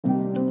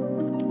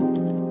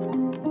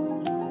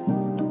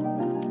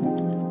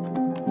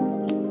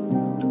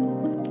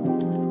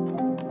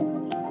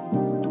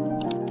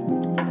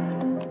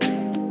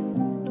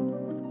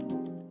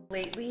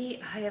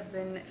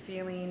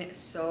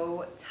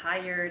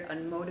tired,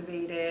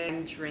 unmotivated,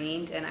 I'm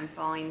drained, and I'm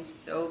falling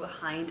so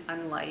behind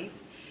on life.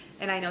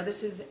 And I know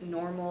this is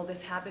normal,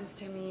 this happens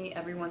to me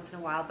every once in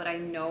a while, but I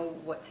know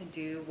what to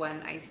do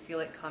when I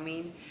feel it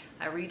coming.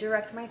 I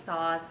redirect my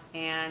thoughts,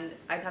 and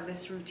I have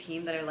this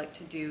routine that I like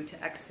to do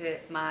to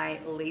exit my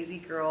lazy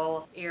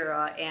girl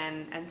era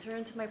and enter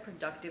into my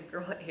productive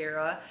girl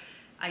era.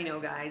 I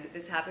know, guys,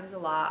 this happens a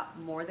lot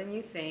more than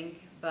you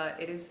think, but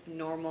it is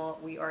normal.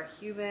 We are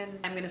human.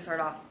 I'm gonna start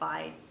off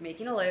by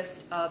making a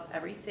list of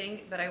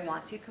everything that I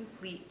want to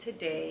complete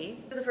today.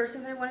 So the first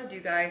thing that I want to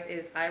do, guys,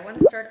 is I want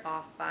to start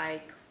off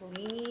by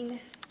cleaning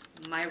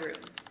my room.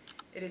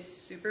 It is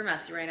super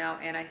messy right now,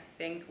 and I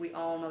think we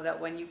all know that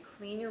when you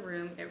clean your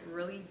room, it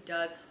really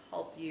does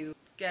help you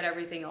get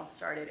everything all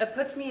started. It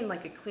puts me in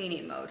like a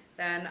cleaning mode.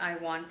 Then I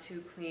want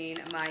to clean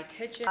my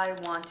kitchen. I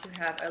want to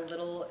have a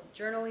little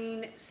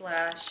journaling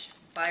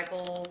 /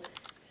 Bible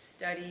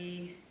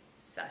study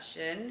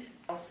session.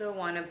 I also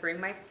want to bring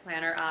my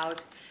planner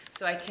out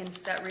so I can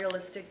set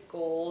realistic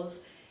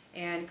goals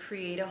and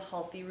create a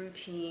healthy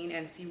routine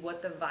and see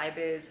what the vibe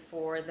is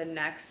for the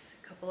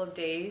next couple of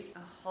days.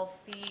 A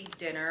healthy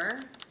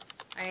dinner.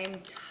 I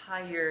am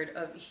tired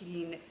of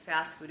eating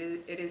fast food.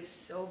 It is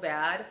so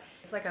bad.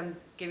 It's like I'm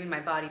giving my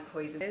body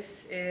poison.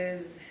 This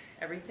is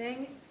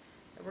everything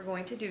that we're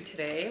going to do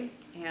today,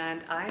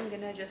 and I'm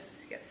gonna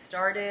just get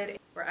started.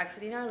 We're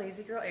exiting our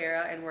lazy girl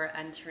era and we're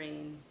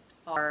entering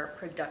our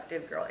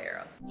productive girl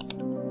era.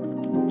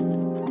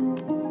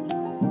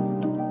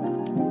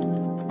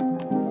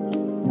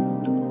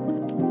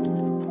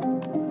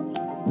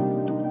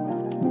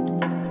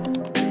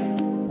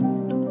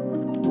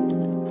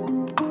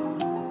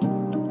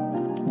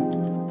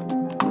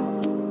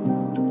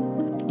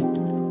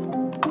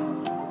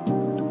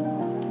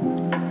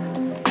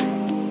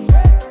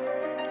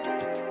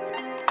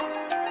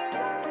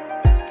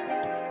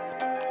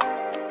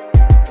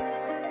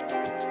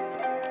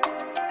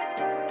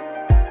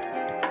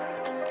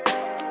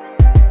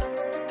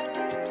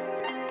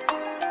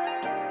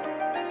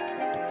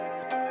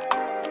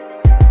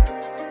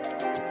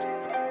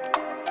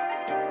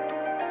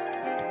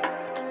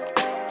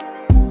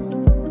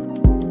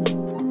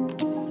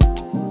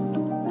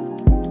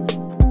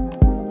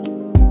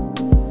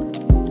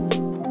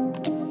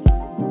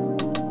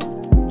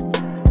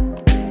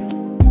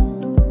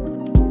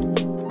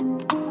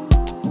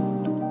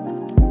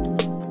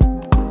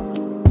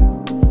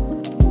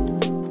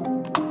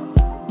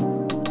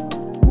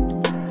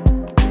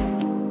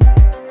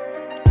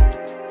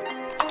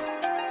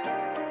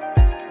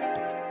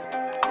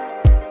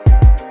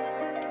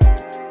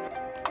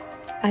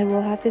 I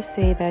will have to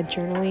say that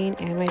journaling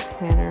and my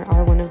planner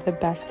are one of the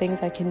best things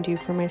I can do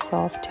for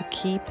myself to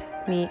keep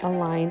me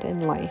aligned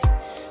in life.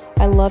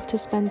 I love to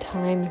spend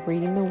time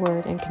reading the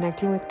Word and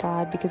connecting with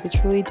God because it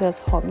truly does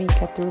help me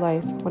get through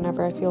life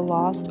whenever I feel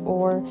lost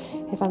or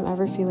if I'm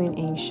ever feeling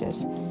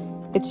anxious.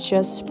 It's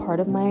just part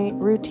of my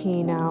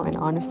routine now, and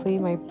honestly,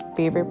 my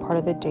favorite part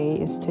of the day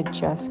is to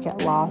just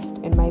get lost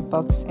in my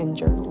books and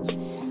journals.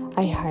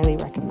 I highly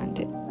recommend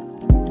it.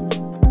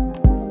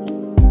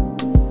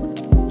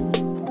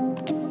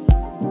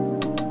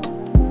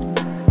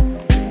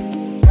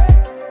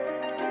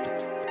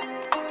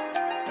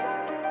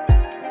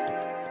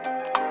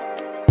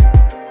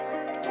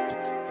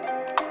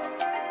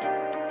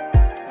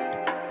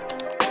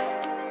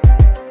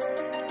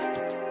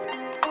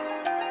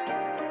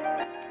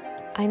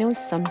 I know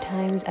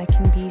sometimes I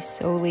can be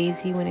so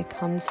lazy when it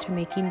comes to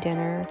making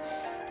dinner,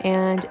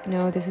 and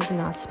no, this is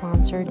not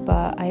sponsored,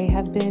 but I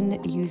have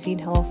been using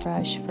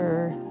HelloFresh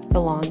for the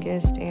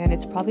longest, and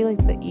it's probably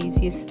like the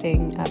easiest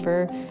thing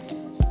ever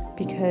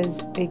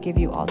because they give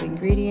you all the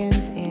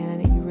ingredients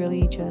and you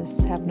really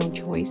just have no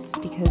choice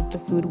because the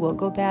food will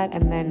go bad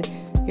and then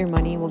your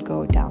money will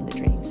go down the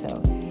drain.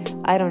 So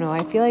I don't know,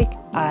 I feel like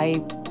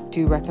I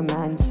do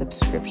recommend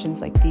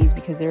subscriptions like these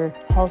because they're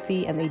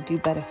healthy and they do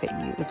benefit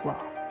you as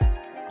well.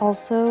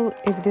 Also,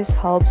 if this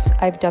helps,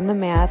 I've done the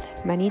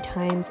math many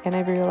times and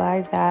I've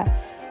realized that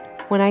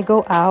when I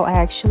go out, I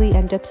actually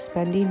end up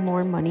spending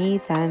more money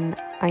than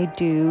I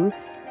do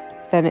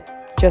than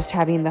just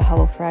having the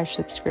HelloFresh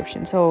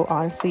subscription. So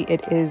honestly,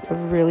 it is a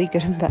really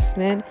good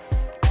investment,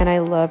 and I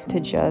love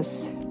to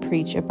just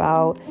preach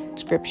about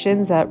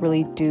subscriptions that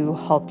really do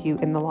help you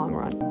in the long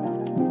run.